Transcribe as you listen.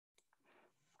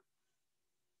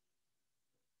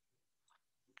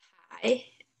Hi,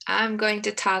 I'm going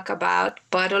to talk about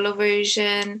bottle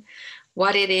aversion,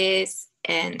 what it is,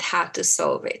 and how to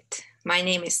solve it. My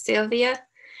name is Sylvia.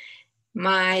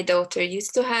 My daughter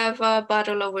used to have a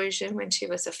bottle aversion when she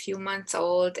was a few months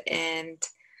old, and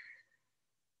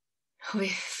we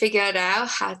figured out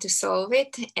how to solve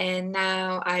it. And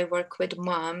now I work with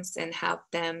moms and help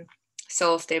them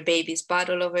solve their baby's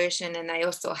bottle aversion, and I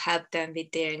also help them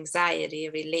with their anxiety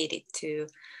related to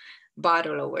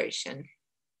bottle aversion.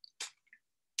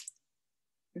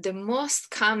 The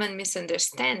most common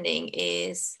misunderstanding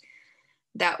is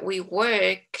that we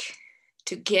work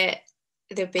to get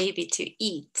the baby to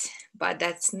eat, but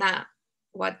that's not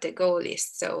what the goal is.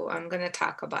 So I'm going to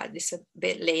talk about this a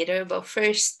bit later. But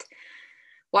first,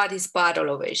 what is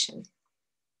bottle aversion?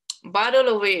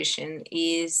 Bottle aversion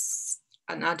is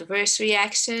an adverse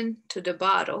reaction to the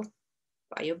bottle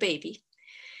by your baby.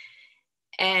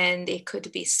 And it could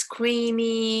be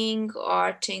screaming,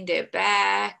 arching their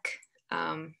back,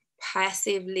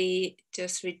 passively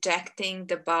just rejecting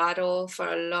the bottle for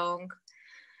a long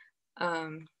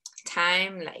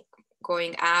time, like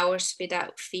going hours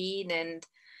without feed. And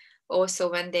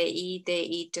also when they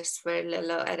eat just very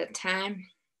little at a time.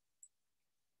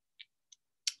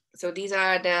 So these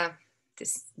are the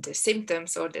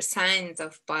symptoms or the signs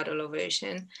of bottle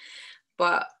aversion.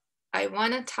 But I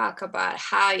want to talk about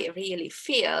how it really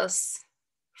feels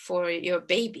for your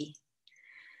baby.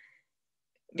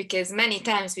 Because many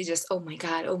times we just, oh my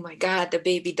God, the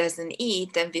baby doesn't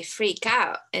eat, and we freak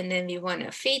out, and then we want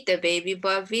to feed the baby,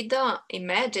 but we don't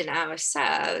imagine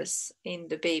ourselves in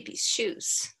the baby's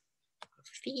shoes,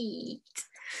 feet.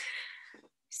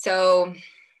 So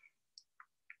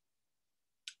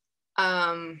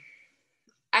I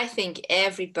think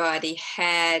everybody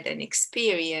had an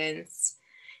experience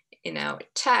in our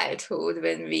childhood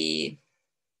when we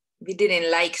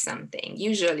didn't like something,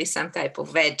 usually some type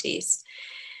of veggies.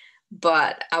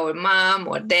 But our mom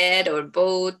or dad or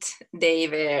both,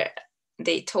 they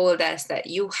told us that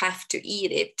you have to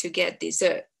eat it to get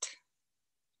dessert,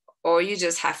 or you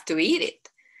just have to eat it.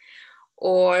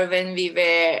 Or when we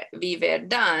were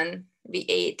done, we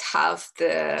ate half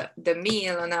the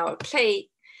meal on our plate,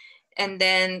 and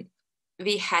then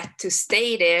we had to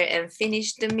stay there and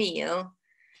finish the meal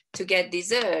to get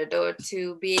dessert or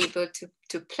to be able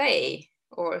to play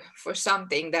or for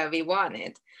something that we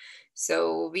wanted.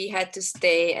 So we had to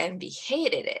stay, and we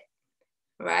hated it,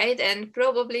 right? And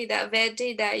probably that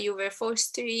veggie that you were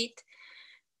forced to eat,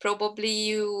 probably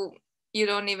you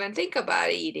don't even think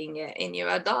about eating it in your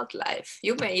adult life.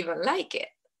 You may even like it.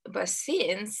 But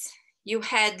since you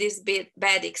had this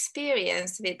bad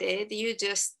experience with it, you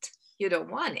don't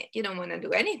want it. You don't want to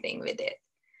do anything with it.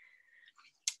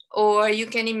 Or you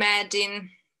can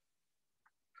imagine,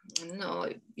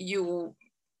 you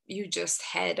just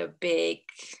had a big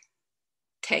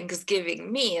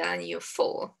Thanksgiving meal and you're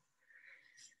full.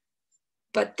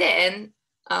 But then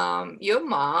your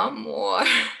mom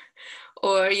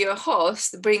or your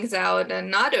host brings out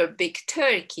another big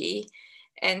turkey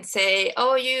and say,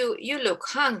 oh, you look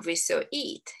hungry, so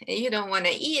eat. And you don't want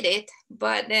to eat it,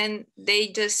 but then they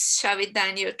just shove it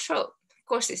down your throat. Of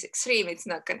course, it's extreme. It's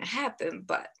not going to happen,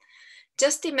 but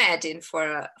just imagine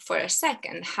for a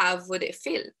second, how would it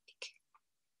feel?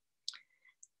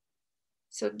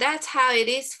 So that's how it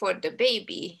is for the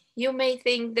baby. You may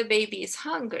think the baby is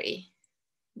hungry,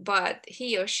 but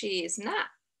he or she is not.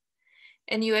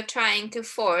 And you are trying to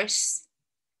force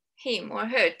him or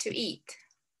her to eat.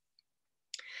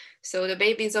 So the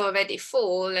baby is already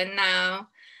full, and now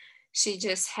she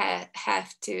just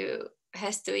has to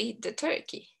eat the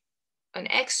turkey, an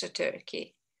extra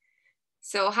turkey.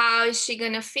 So how is she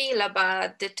going to feel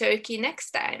about the turkey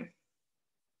next time?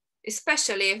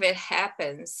 Especially if it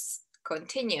happens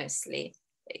continuously,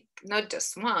 like not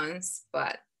just once,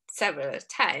 but several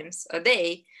times a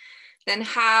day, then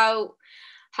how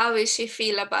will she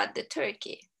feel about the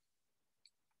turkey?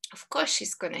 Of course,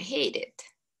 she's gonna hate it.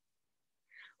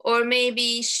 Or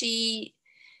maybe she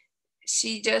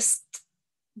just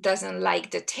doesn't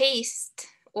like the taste,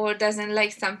 or doesn't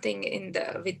like something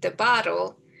with the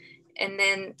bottle, and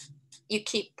then you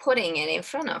keep putting it in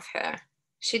front of her.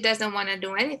 She doesn't want to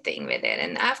do anything with it.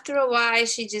 And after a while,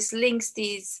 she just links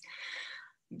these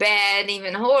bad,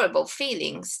 even horrible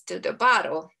feelings to the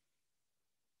bottle.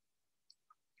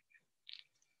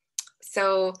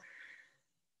 So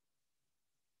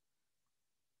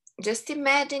just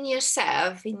imagine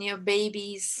yourself in your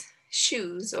baby's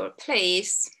shoes or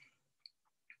place,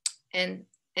 and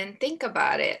think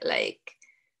about it. Like,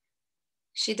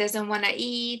 she doesn't want to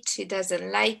eat, she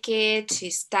doesn't like it,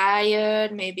 she's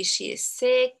tired, maybe she is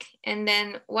sick, and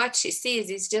then what she sees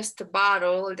is just a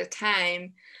bottle all the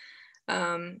time,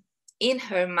 in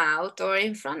her mouth or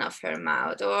in front of her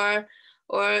mouth, or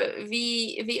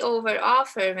we over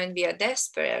offer when we are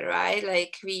desperate, right?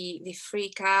 Like we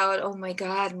freak out, oh my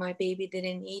God, my baby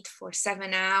didn't eat for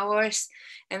 7 hours,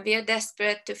 and we are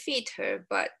desperate to feed her,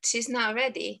 but she's not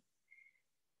ready.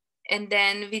 And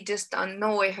then we just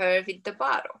annoy her with the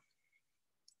bottle.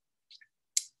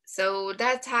 So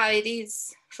that's how it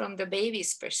is from the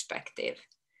baby's perspective.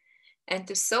 And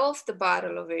to solve the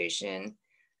bottle aversion,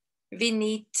 we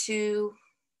need to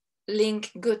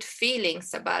link good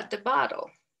feelings about the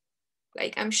bottle.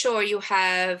 Like, I'm sure you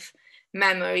have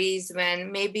memories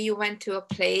when maybe you went to a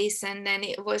place and then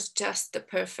it was just the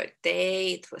perfect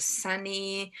day. It was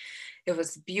sunny, it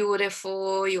was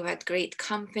beautiful, you had great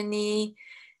company,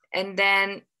 and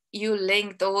then you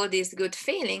linked all these good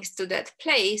feelings to that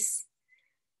place.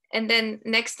 And then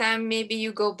next time maybe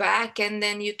you go back and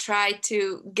then you try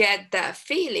to get that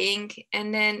feeling,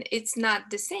 and then it's not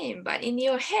the same, but in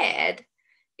your head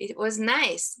it was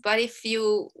nice. But if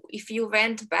you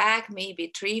went back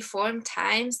maybe 3-4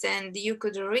 times and you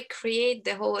could recreate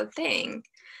the whole thing,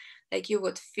 like you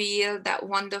would feel that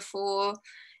wonderful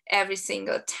every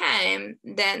single time,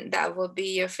 then that would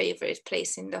be your favorite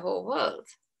place in the whole world,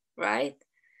 right?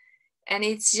 And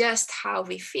it's just how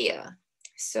we feel.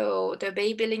 So the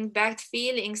baby linked back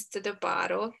feelings to the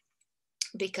bottle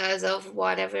because of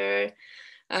whatever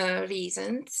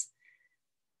reasons.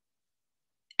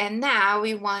 And now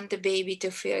we want the baby to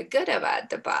feel good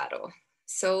about the bottle.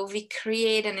 So we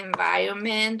create an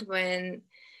environment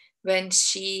when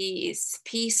she is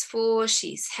peaceful,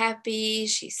 she's happy,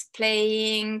 she's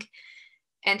playing,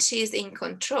 and she's in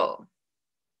control.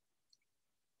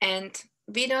 And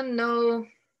we don't know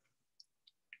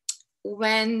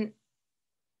when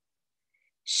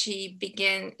she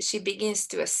begins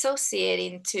to associate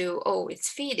into, oh, it's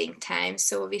feeding time.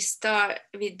 So we start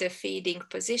with the feeding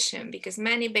position, because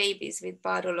many babies with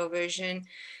bottle aversion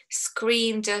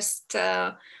scream just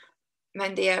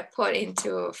when they are put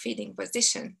into a feeding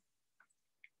position.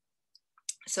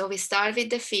 So we start with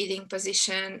the feeding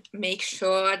position, make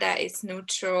sure that it's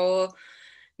neutral,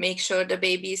 make sure the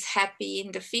baby is happy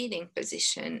in the feeding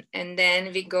position. And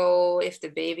then we go, if the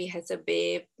baby has a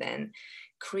bib, then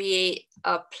create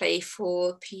a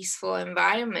playful, peaceful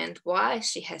environment while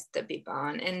she has the bib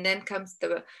on. And then comes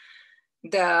the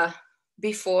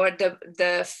before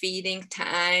the feeding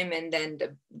time, and then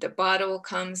the bottle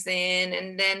comes in,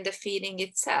 and then the feeding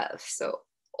itself. So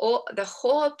the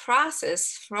whole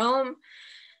process from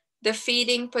the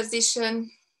feeding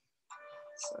position.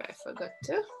 Sorry, I forgot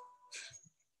to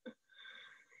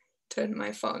turn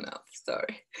my phone off,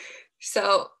 sorry.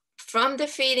 So from the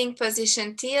feeding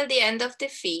position till the end of the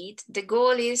feed, the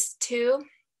goal is to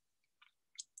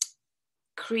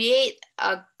create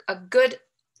a good,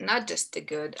 not just a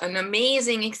good, an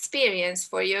amazing experience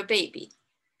for your baby.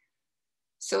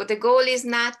 So the goal is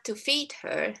not to feed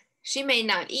her. She may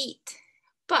not eat,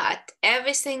 but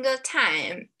every single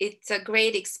time it's a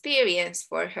great experience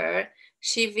for her.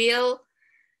 She will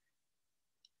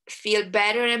feel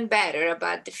better and better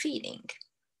about the feeding.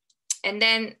 And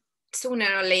then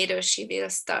sooner or later, she will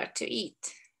start to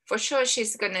eat. For sure,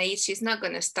 she's gonna eat. She's not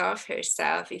gonna starve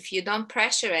herself. If you don't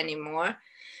pressure anymore,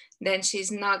 then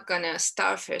she's not gonna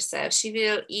starve herself. She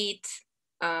will eat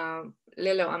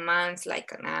little amounts,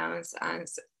 like an ounce,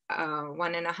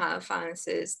 1.5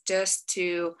 ounces, just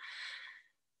to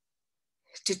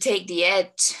take the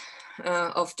edge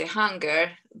of the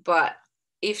hunger. But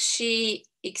if she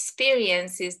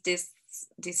experiences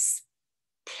this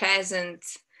pleasant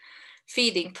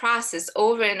feeding process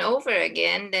over and over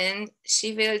again, then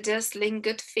she will just link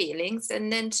good feelings,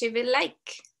 and then she will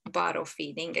like bottle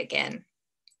feeding again.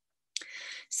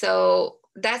 So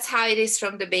that's how it is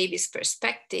from the baby's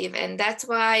perspective. And that's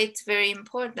why it's very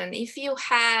important. If you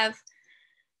have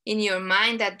in your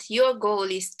mind that your goal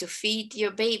is to feed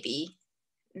your baby,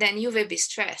 then you will be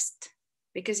stressed,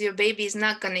 because your baby is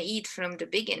not going to eat from the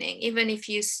beginning. Even if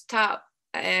you stop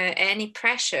any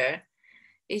pressure,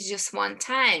 it's just one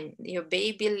time. Your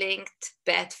baby linked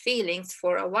bad feelings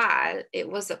for a while. It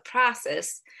was a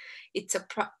process. It's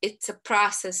a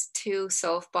process to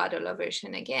solve bottle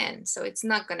aversion again. So it's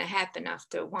not going to happen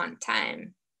after one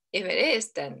time. If it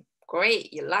is, then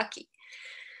great, you're lucky.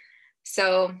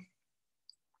 So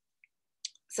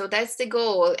that's the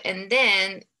goal. And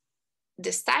then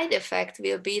the side effect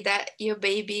will be that your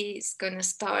baby is going to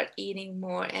start eating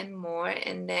more and more,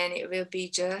 and then it will be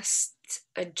just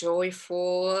a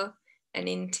joyful and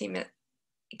intimate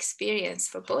experience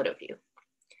for both of you.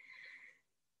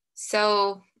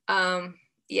 So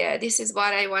yeah, this is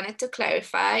what I wanted to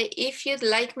clarify. If you'd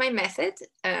like my method,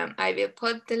 I will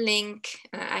put the link.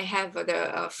 I have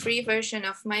a free version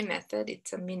of my method.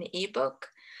 It's a mini ebook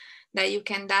that you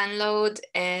can download,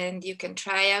 and you can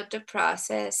try out the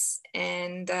process.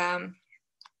 And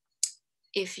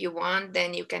if you want,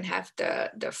 then you can have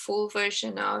the full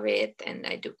version of it. And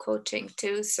I do coaching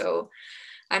too. So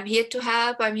I'm here to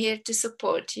help. I'm here to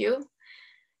support you.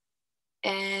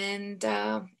 And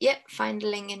yeah, find the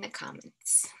link in the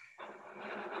comments.